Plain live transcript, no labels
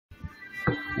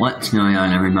What's going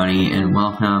on, everybody, and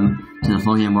welcome to the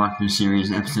Full Game Walkthrough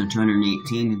Series, episode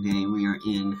 218. Today we are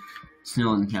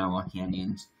still in the Catawalk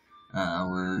Canyons.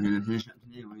 We're going to finish up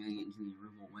today. We're going to get into the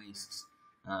Irreverence Wastes.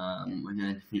 We're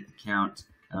going to defeat the Count.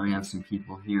 We have some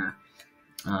people here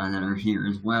that are here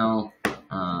as well.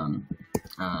 That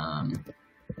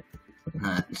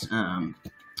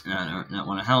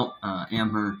want to help.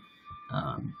 Amber,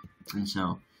 and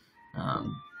so.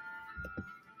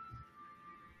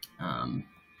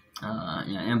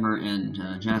 Amber and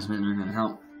Jasmine are going to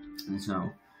help, and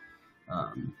so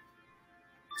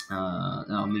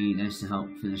that'll be nice to help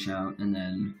finish out, and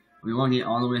then we won't get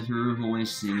all the way through Irreverence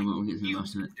Wastes, but we'll get through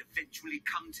most of it. If you would eventually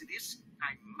come to this,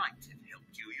 I might have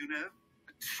helped you, you know.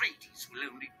 Atreides will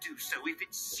only do so if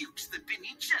it suits the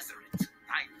Bene Gesserit.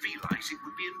 I realize it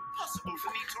would be impossible for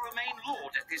me to remain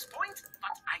Lord at this point,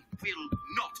 but I will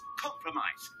not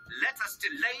compromise. Let us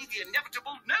delay the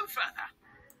inevitable no further.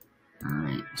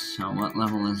 Alright, so what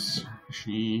level is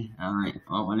she? Alright,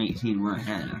 118, we're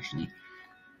ahead, actually.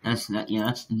 That's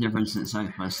the difference that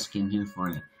side quests can do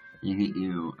for you. They get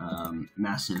you,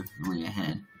 massively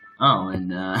ahead. Oh, and,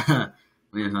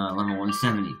 we have, level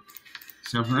 170.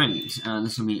 So, great,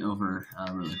 this will be over,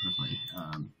 really quickly.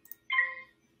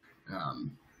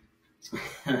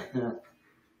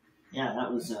 Yeah,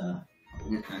 that was,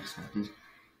 unexpected.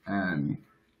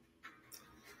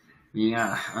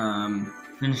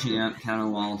 Finishing up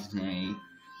Cattle Wall today.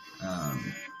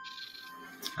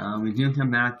 We do come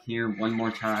back here one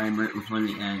more time right before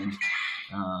the end.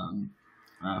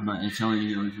 But it's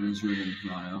only going for this room in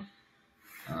Toronto.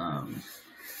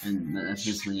 And that's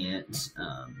basically it.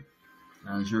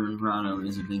 German Grotto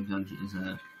is a big dungeon, is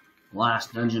a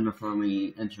last dungeon before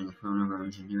we enter the Corona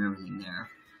Verge and do everything there.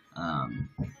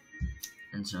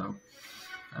 And so,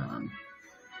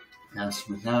 that's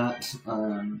with that.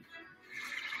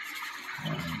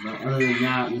 But other than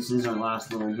that, this is our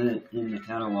last little bit in the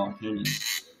Catawalk Canyon,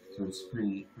 so it's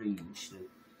pretty interesting.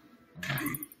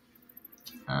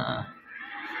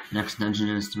 Next dungeon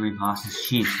is 3 bosses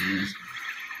Chiefs.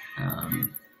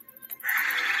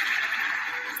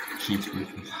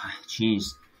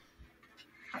 Cheese.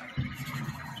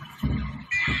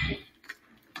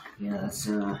 Yeah, it's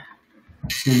gonna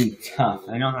be tough.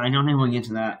 I don't think we'll get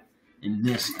to that in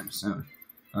this episode.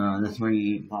 The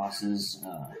 3 bosses,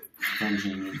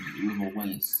 dungeon and Irreverence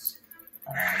Wastes.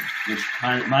 Which,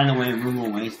 by the way,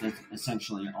 Irreverence Wastes, that's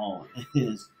essentially all it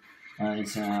is.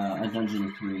 It's a dungeon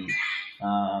of 3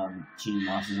 cheating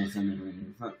bosses within the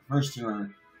region. First 2 are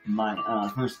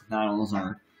first battles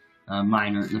are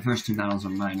minor. The first 2 battles are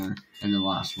minor, and the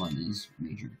last one is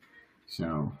major.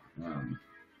 So,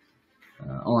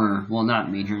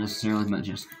 not major necessarily, but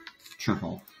just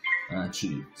triple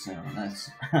cheat. So that's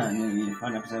gonna be a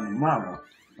fun episode tomorrow,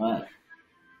 but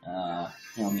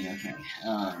it'll be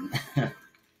okay.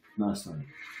 Mostly.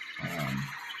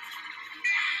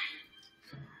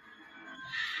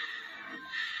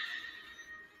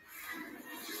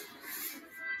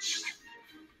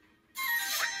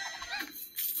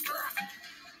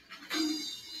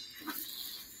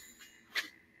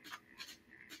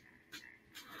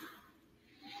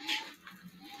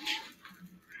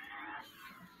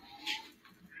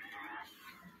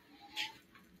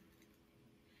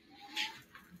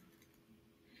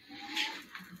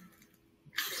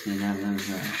 They have those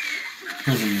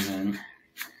prisons in.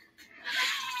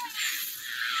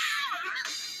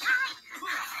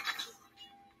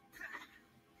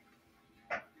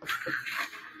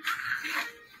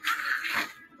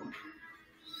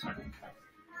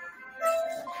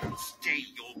 Stay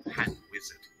your hand,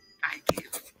 wizard. I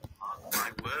give. Mark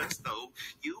my words, though.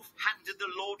 You've handed the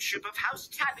lordship of House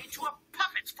Tabby to a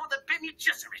puppet for the Bene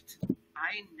Gesserit.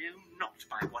 I know not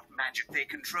by what magic they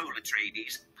control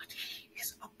Atreides, but he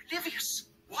is oblivious.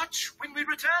 Watch when we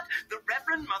return. The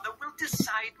Reverend Mother will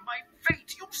decide my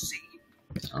fate, you'll see.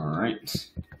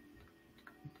 Alright.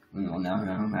 We will now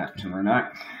go back to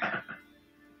Murdoch.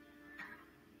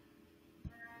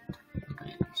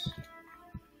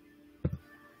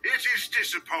 It is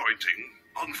disappointing,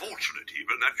 unfortunate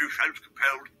even, that you felt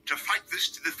compelled to fight this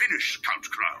to the finish, Count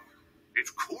Crow. It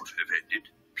could have ended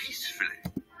peacefully.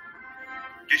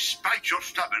 Despite your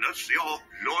stubbornness, your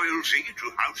loyalty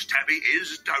to House Tabby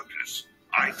is doubtless.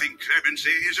 I think clemency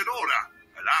is in order,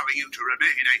 allowing you to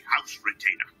remain a house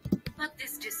retainer. But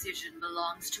this decision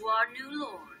belongs to our new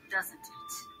lord, doesn't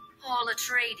it? Paul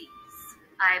Atreides.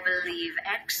 I believe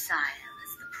exile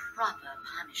is the proper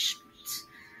punishment,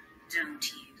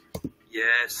 don't you?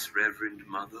 Yes, Reverend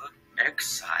Mother,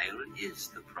 exile is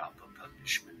the proper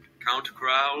punishment. Count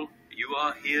Crowl, you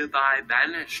are hereby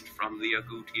banished from the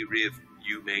Agouti Rift.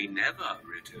 You may never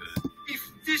return. If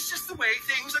this is the way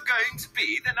things are going to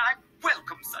be, then I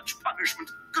welcome such punishment.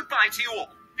 Goodbye to you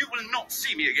all. You will not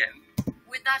see me again.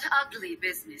 With that ugly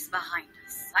business behind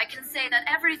us, I can say that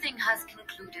everything has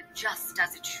concluded just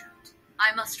as it should.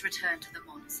 I must return to the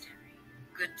monastery.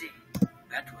 Good day.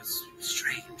 That was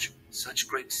strange. Such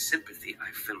great sympathy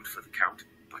I felt for the Count,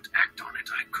 but act on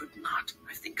it I could not.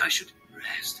 I think I should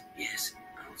rest. Yes,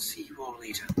 I'll see you all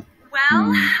later.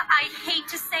 Well, I hate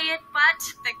to say it, but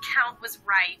the Count was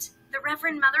right. The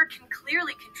Reverend Mother can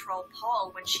clearly control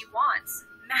Paul when she wants.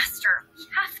 Master, we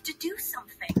have to do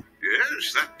something.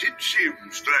 Yes, that did seem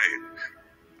strange.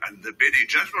 And the Bene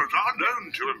Gesserit are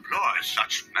known to employ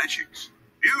such magics.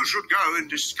 You should go and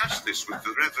discuss this with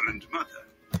the Reverend Mother.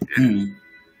 Yes?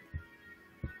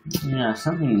 Yeah,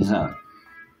 something's up.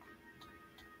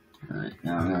 Alright,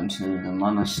 now I'm going to the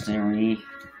monastery.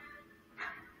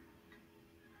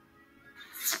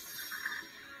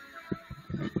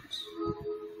 Right.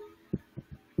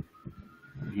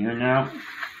 I'm here now.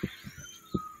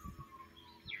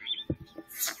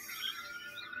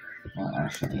 Well,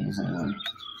 actually, is anyone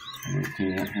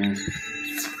looking at him?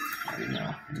 I don't know,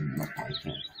 it doesn't look like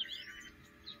it.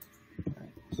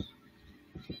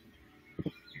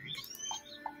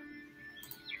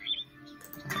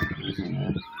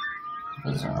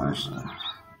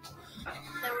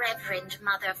 The Reverend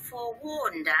Mother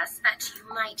forewarned us that you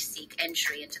might seek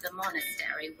entry into the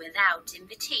monastery without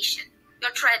invitation.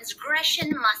 Your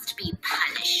transgression must be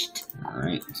punished.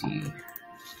 Alrighty.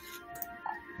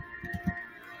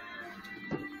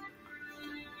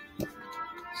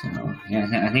 So,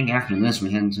 yeah, I think after this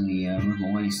we head into the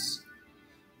River Wastes.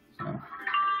 So,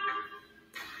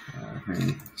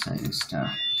 pretty exciting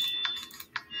stuff.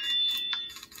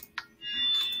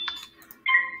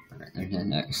 Alright, there's that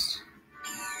next.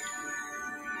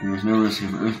 And there's no risk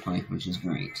of earthquake, which is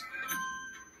great.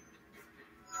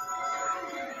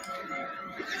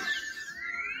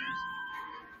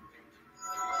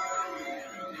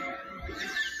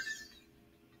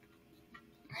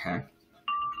 Okay.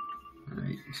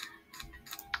 Alright.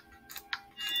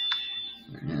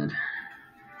 We're good.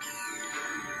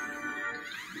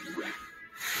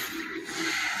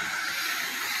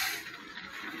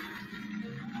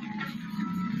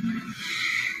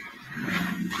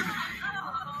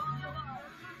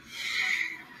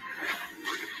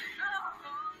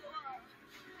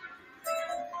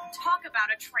 Talk about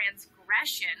a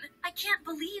transgression. I can't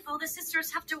believe all the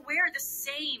sisters have to wear the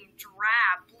same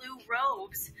drab blue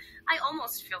robes. I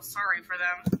almost feel sorry for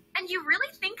them. And you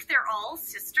really think they're all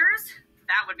sisters?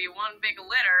 That would be one big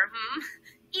litter,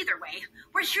 Either way,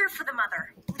 we're here for the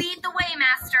Mother. Lead the way,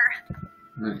 Master.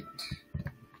 Right.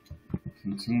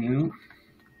 Continue.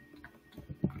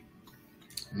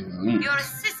 Your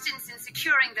assistance in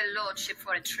securing the lordship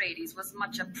for Atreides was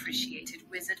much appreciated,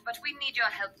 Wizard, but we need your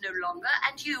help no longer,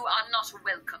 and you are not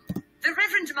welcome. The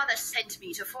Reverend Mother sent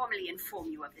me to formally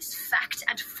inform you of this fact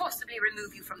and forcibly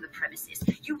remove you from the premises.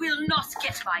 You will not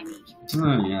get by me.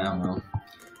 Oh, yeah, well,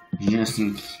 just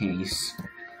in case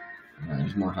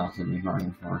there's more health that we're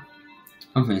running for.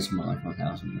 Hopefully it's more like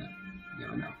 1,000, but you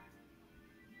never know.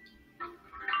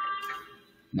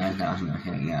 9,000,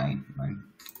 okay, yeah, I'm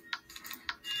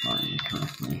running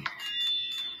correctly.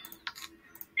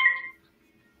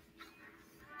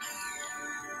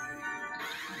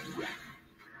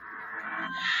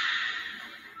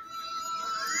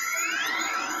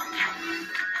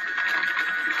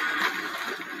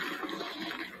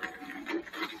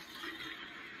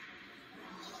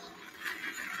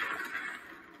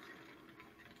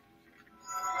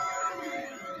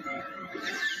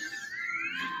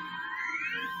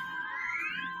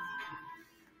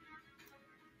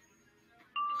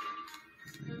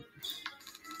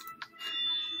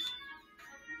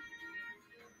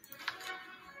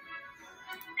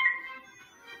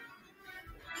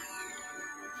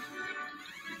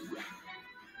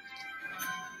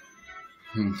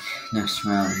 Next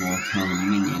round we'll kill the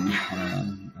minion.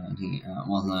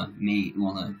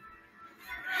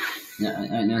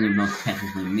 I know they're both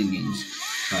technically minions,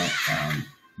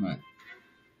 but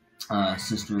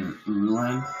Sister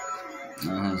Urulan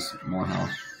has more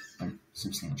health, like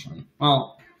substantially.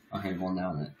 Well, okay, well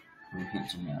now that we've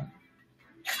hit some we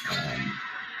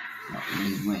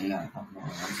got a couple more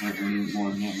ones that we need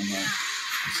more than the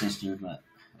sister, but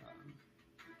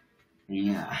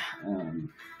yeah.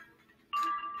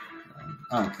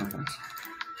 Oh, perfect.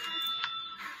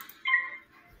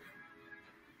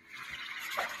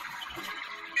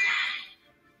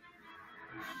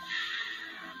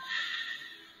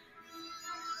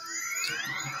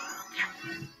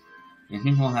 I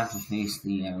think we'll have to face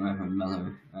the Reverend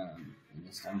Mother in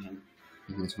this dungeon,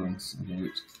 because it's where it's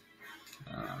about.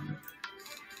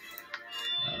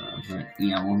 but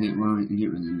yeah, we'll get rid of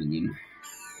the minion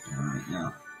right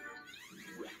now.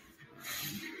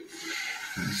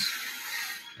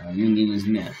 Minion is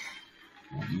myth.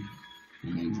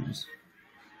 Be dangerous.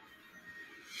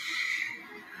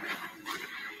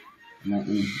 And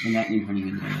that did pretty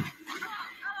good damage.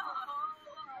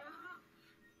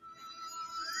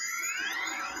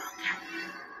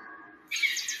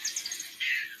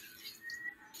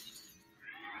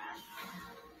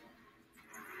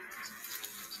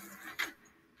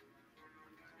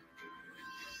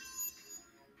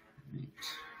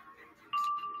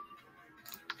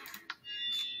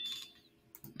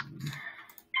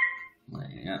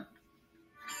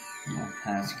 We'll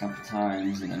pass a couple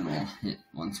times, and then we'll hit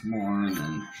once more, and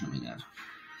then she'll be dead.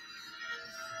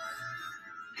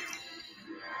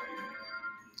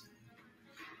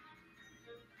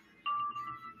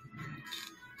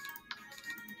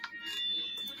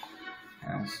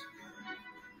 Pass.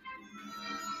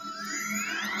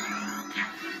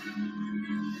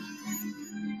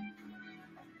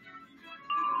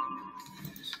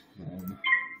 And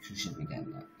she should be dead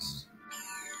next.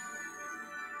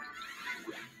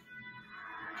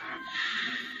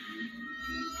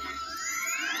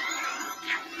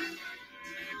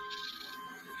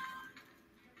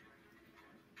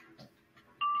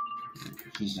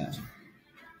 She's dead.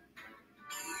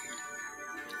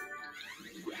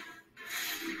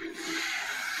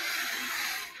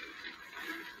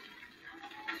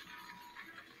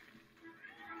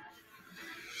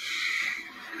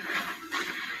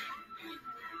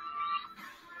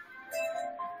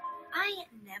 I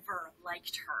never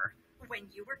liked her. When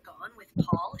you were gone with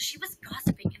Paul, she was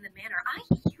gossiping in the manner I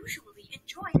usually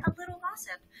enjoy a little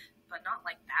gossip, but not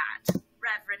like that.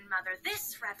 Reverend Mother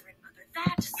this, Reverend Mother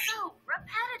that, so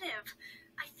repetitive.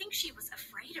 I think she was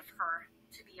afraid of her,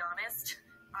 to be honest.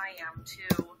 I am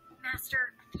too.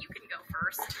 Master, you can go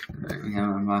first. Alright, we have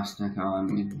our boss deck on.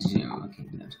 We do. Okay,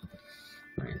 good.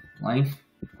 Alright, life.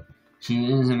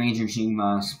 She is a major cheating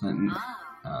boss, but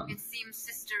it seems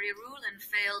Sister Irulin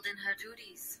failed in her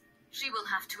duties. She will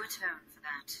have to atone for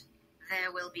that.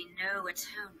 There will be no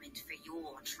atonement for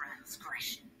your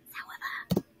transgressions,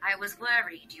 however. I was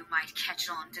worried you might catch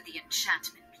on to the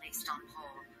enchantment placed on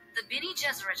Paul. The Bene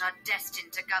Gesserit are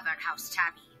destined to govern House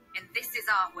Tabby, and this is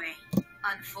our way.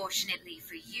 Unfortunately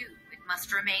for you, it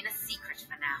must remain a secret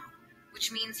for now,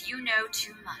 which means you know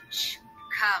too much.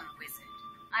 Come, Wizard.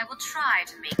 I will try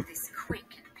to make this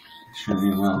quick and painless. Sure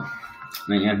you will.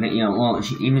 But yeah, well,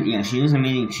 she is a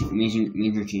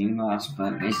major cheating boss,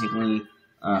 but basically,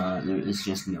 it's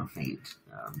just, fate.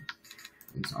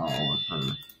 It's all her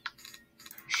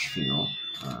spiel.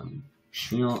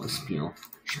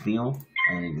 Spiel?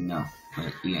 I don't even know,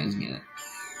 but you guys get it.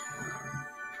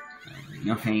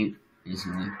 No fate,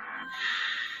 basically.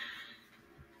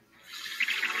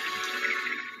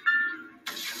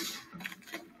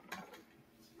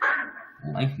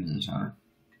 Life users are.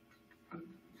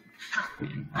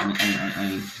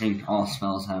 I think all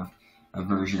spells have a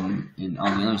version in all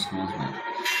the other schools, but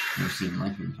I've never seen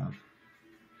life users are.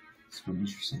 It's pretty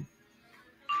interesting.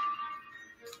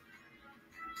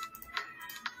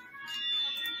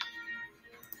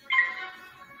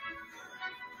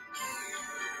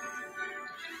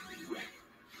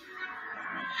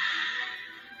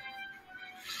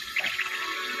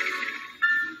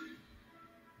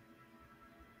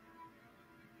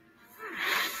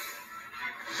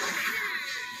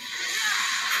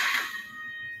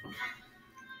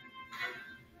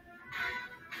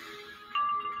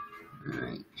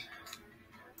 Alright.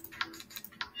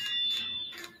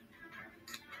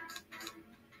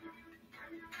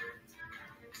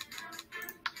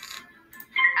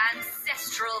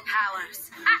 Ancestral powers,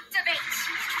 activate!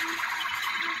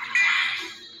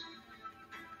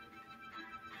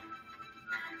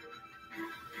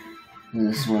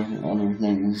 This is one of the other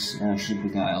things she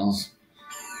beguiles.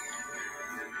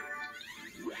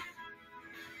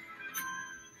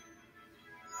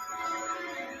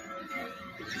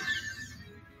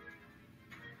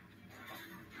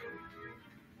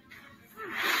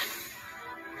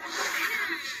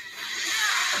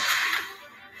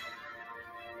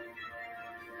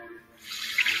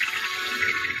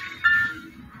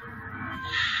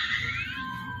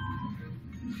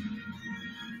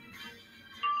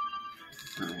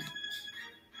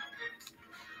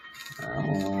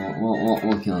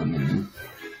 We'll kill him, maybe.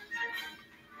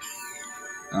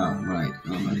 Oh, right.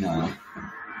 Oh my god.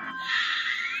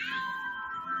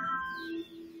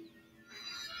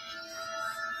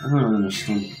 I don't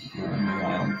understand the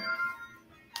wild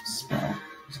spell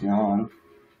is going on.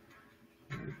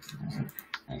 It doesn't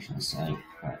actually say,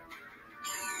 but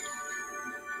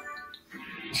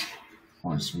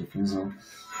Poor sweet Fizzle.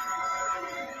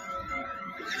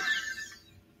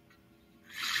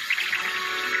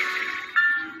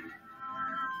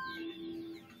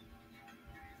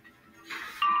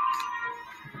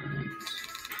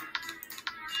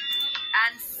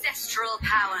 Ancestral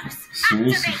powers.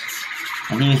 Seriously? Activate!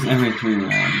 I think it's every 3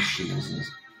 rounds she does this.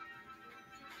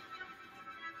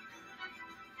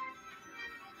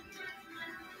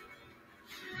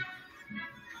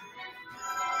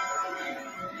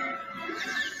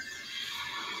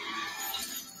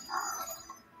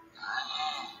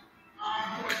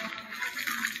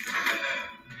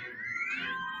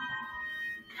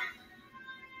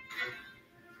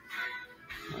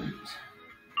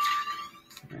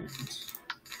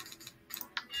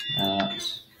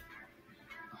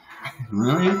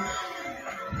 Really?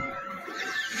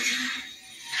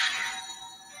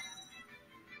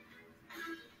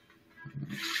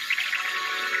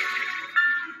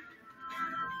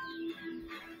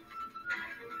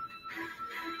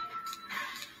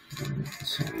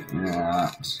 So,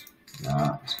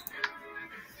 not.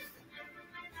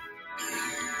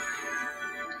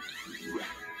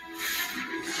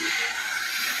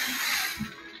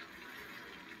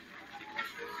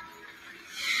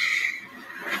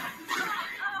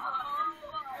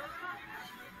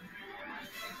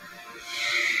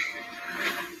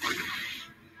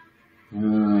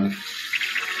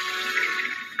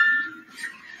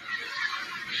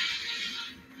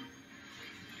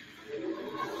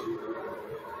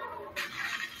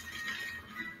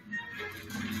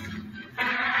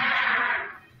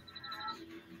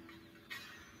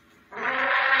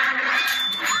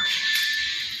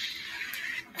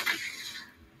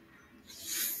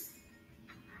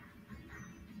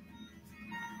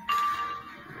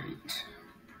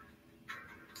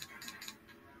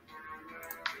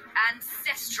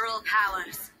 Ancestral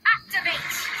powers. Activate!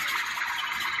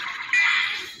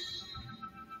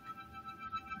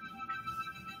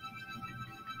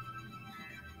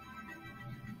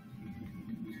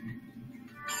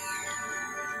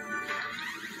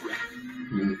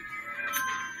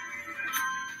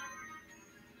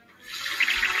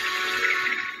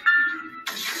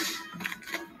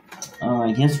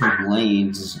 I guess with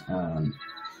blades,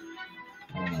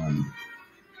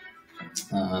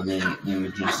 they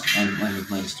would just, like a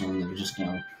blade storm, they would just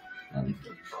go, like,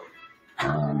 I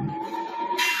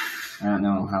don't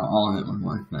know how all of it would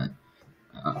work, but,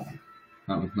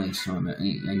 not with blade storm, I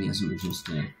guess it would just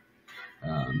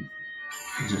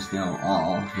go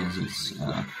all, because it's,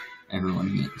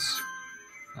 everyone gets,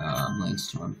 blade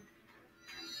storm.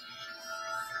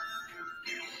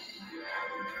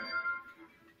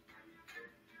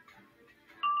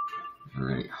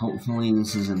 Alright, hopefully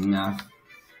this is enough.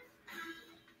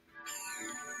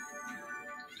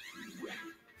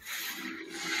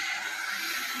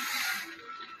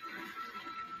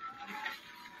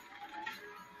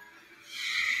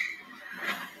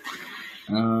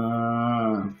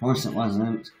 Of course it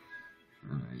wasn't.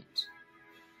 Alright.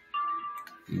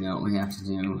 You know what we have to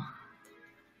do.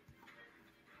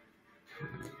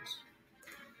 Alright.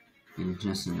 Give it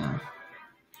just enough.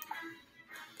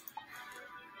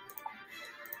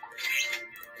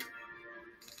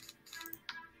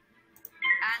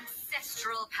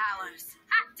 Ancestral powers.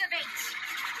 Activate!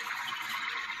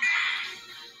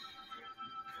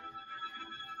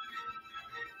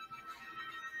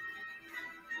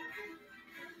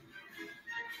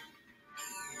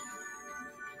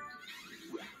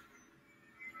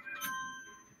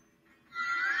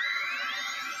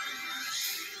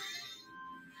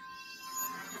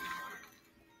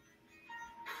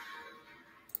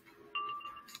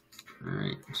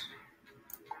 Alright.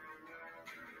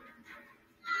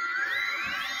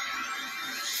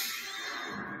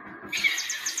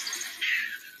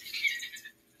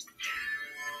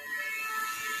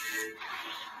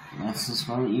 That's the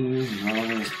spell that you use, is all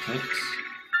those picks.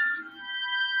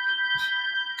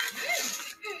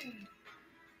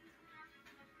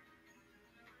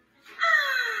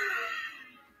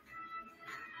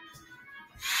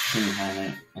 Should have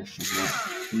it extra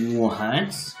blade.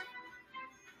 What?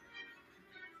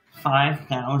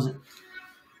 5,000.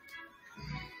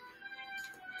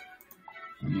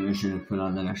 I knew I should have put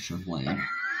on that extra blade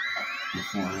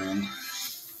beforehand.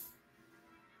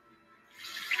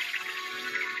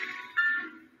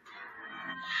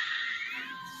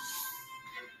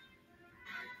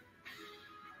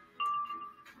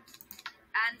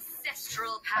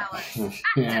 Ancestral powers.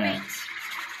 Yeah. Activate!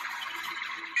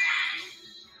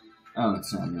 Oh,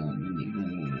 it's on the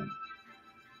mini.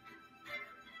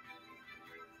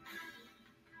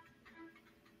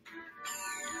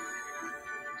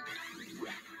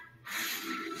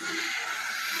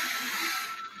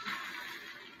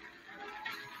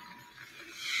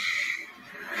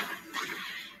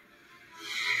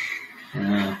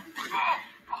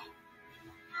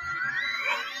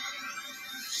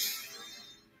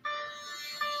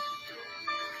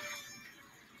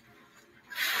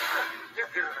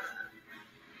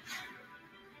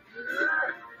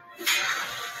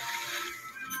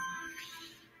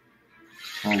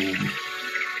 old.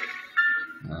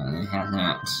 They had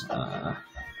that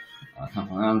a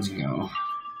couple rounds ago.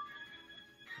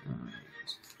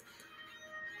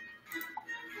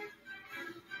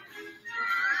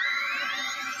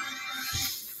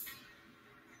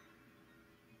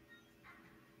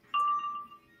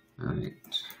 Alright.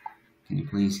 Can you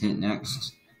please hit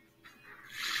next?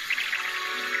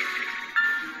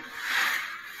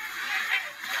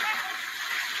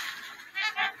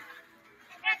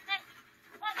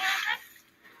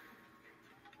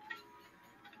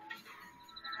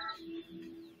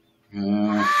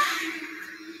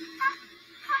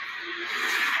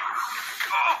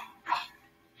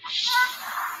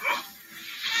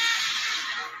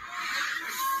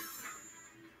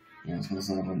 Yeah, I was gonna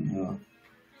say I wouldn't do a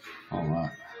whole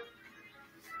lot.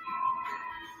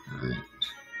 Alright.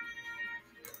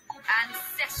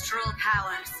 Ancestral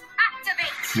powers,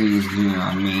 activate! Please do it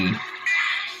on me.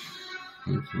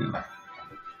 Thank you.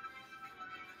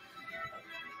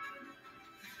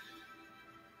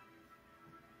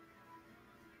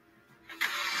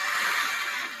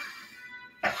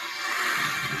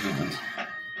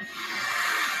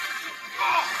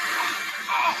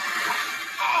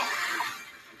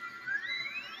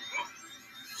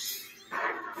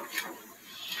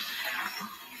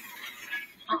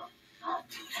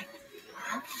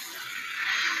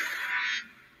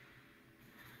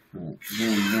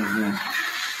 Good. Good.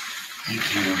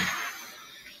 Thank you.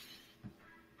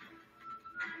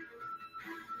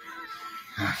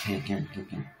 Okay, good.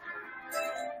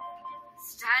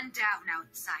 Stand down,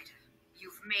 outsider.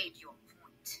 You've made your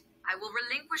point. I will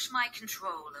relinquish my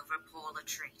control over Paul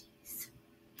Atreides.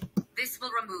 This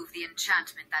will remove the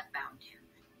enchantment that bound him.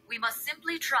 We must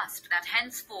simply trust that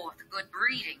henceforth good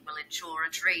breeding will ensure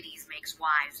Atreides makes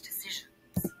wise decisions.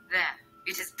 There,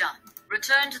 it is done.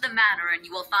 Return to the manor and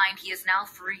you will find he is now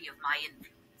free of my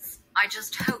influence. I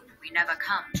just hope we never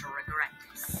come to regret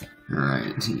this.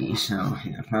 Alright, so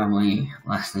yeah, probably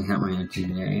last thing that we're gonna do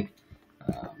today.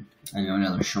 I know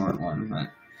another short one,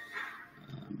 but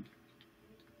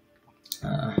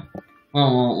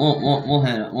we'll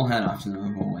head off to the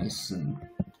River Wastes and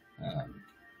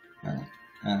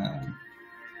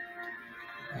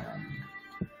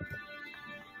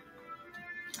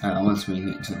once we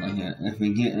get to if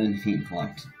we get the defeat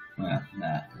collect after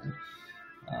that, then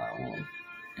we'll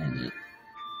end it.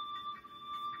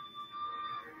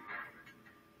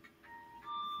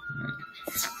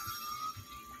 Right.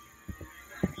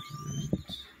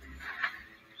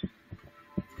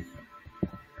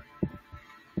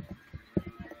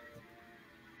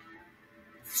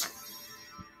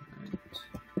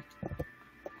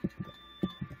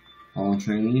 All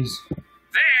Atreides.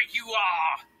 There you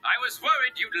are! I was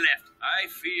worried you'd left. I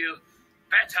feel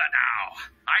better now.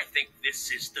 I think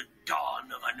this is the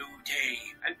dawn of a new day,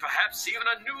 and perhaps even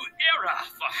a new era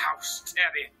for House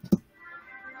Tabby.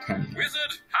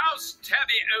 Wizard, House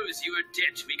Tabby owes you a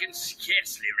debt we can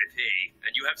scarcely repay,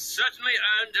 and you have certainly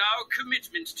earned our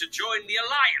commitment to join the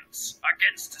Alliance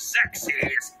against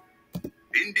Xerxes.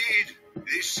 Indeed,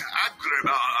 this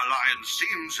Agrabah alliance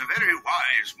seems a very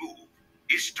wise move.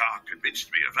 Ishtar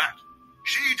convinced me of that.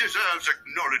 She deserves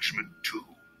acknowledgement, too.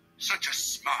 Such a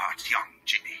smart young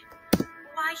Ginny.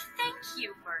 Why, thank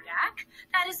you, Murdoch.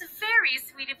 That is very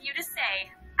sweet of you to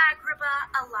say. Agrabah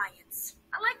Alliance.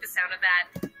 I like the sound of that.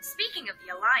 Speaking of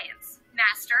the Alliance,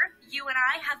 Master, you and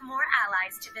I have more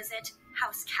allies to visit.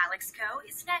 House Calixco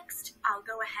is next. I'll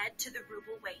go ahead to the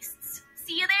Ruble Wastes.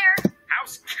 See you there.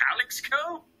 House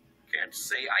Calixco? Can't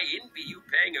say I envy you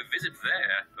paying a visit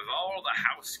there. Of all the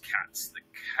house cats, the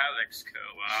Calixco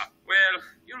are. Well,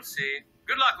 you'll see.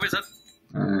 Good luck, Wizard.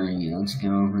 Alright, let's go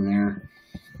over there.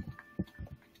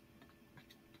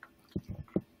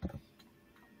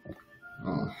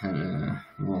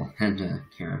 We'll head to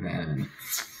Caravan and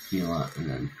heal up, and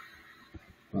then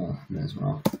may as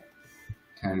well.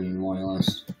 Tabby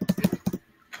Loyalist.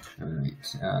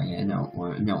 Alright, yeah, don't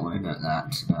worry about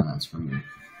that. That's for me.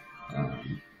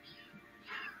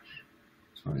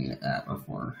 Just want to get that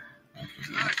before I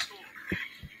forget.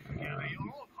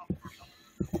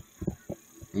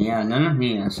 Yeah, none of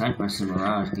the side quests in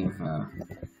Mirage give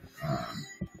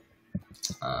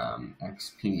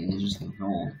XP, they just give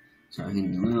gold. So he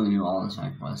can literally do all the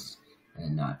side quests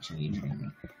and not change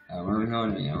anything. Where are we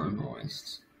going? Yeah, River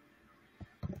Wastes.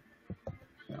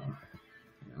 So,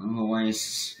 River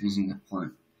Wastes using the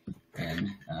port, and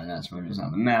that's where it is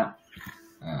on the map.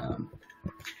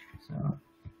 So,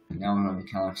 now we're going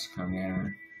to Calixco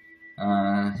Manor.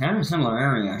 Kind of a similar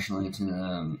area actually to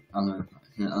the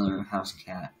other House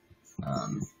Cat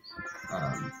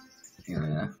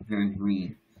area. Very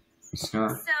green.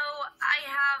 Start. So, I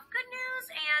have good news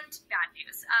and bad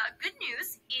news. Good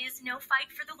news is no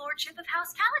fight for the lordship of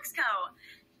House Calixco.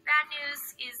 Bad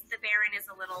news is the Baron is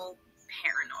a little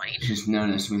paranoid. Just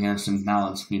notice we have some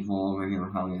balanced people over here. We're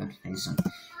probably going to face them.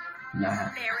 Nah.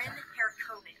 Baron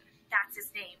Harkonnen, that's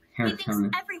his name. Harkonnen. He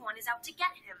thinks everyone is out to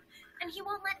get him, and he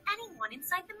won't let anyone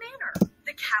inside the manor.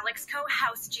 The Calixco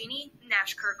house genie,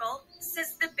 Nashkirkle,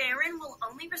 says the Baron will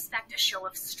only respect a show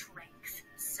of strength.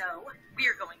 So,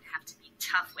 we're going to have to be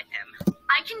tough with him.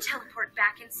 I can teleport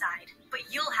back inside, but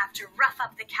you'll have to rough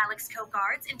up the Calixco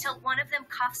guards until one of them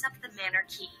coughs up the manor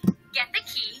key. Get the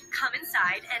key, come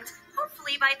inside, and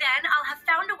hopefully by then I'll have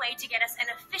found a way to get us an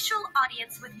official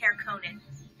audience with Harkonnen.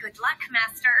 Good luck,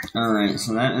 Master. Alright,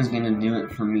 so that is going to do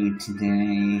it for me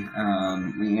today.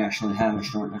 We actually have a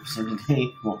short episode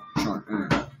today. Well, shorter.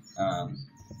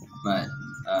 But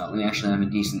we actually have a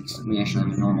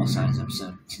normal size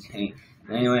episode today.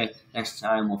 But anyway, next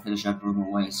time we'll finish up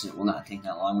Riverway, so it will not take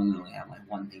that long. We literally have like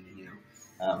one thing to do,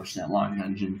 which is that long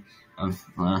dungeon of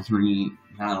 3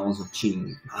 battles of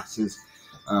cheating bosses.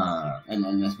 And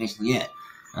then that's basically it.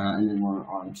 And then we're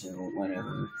on to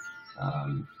whatever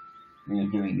we're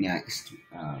doing next,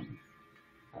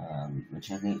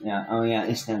 which I think,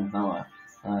 Istanbul.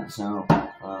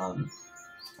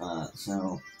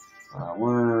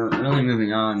 We're really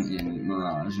moving on in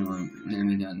Mirage, and we're going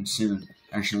to be done soon.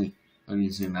 Actually, let me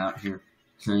zoom out here.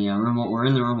 So yeah, we're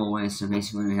in the Riverway, so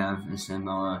basically we have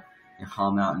Istanbul, and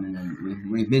Hall Mountain, and then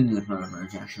we've been to the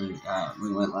Protoverge, actually.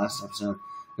 We went last episode,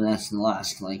 but that's the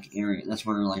last, like, area. That's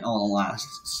where, like, all the last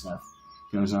stuff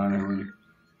goes on, and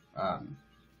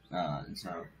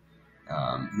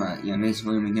but yeah,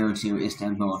 basically we go to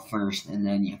Istanbul first, and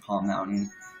then you Hall Mountain,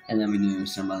 and then we do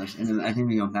some others, and then I think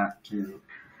we go back to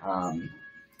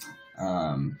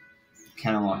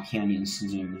Catawalk Canyons to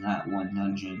do that one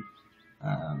dungeon,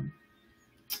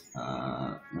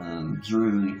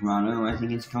 Druid Grotto, I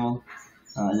think it's called,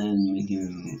 and then we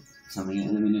do something,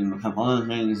 and then we do a couple other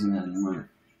things, and then we're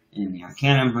in the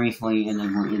Arcanum briefly, and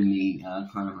then we're in the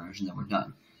Protoverge, and then we're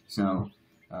done. So,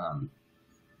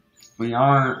 we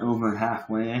are over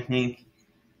halfway, I think.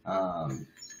 We're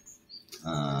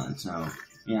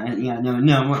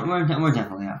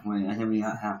definitely halfway. I think we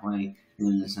got halfway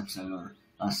in this episode or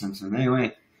last episode.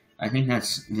 Anyway, I think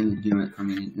that's gonna do it for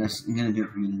me. That's gonna do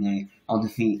it for me today. I'll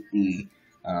defeat the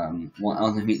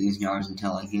I'll defeat these guards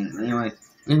until I get it. But anyway,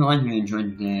 leave a like if you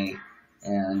enjoyed the day,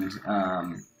 and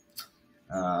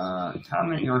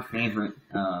comment your favorite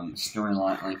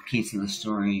storyline, like piece of the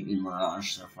story in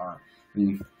Mirage so far.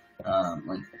 We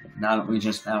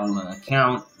just battled an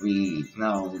account, we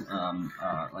battled,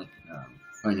 like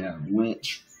a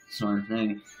witch sort of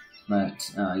thing,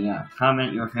 but, yeah,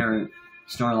 comment your favorite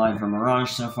storyline from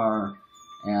Mirage so far,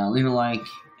 leave a like,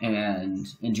 and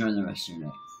enjoy the rest of your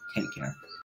day. Take care.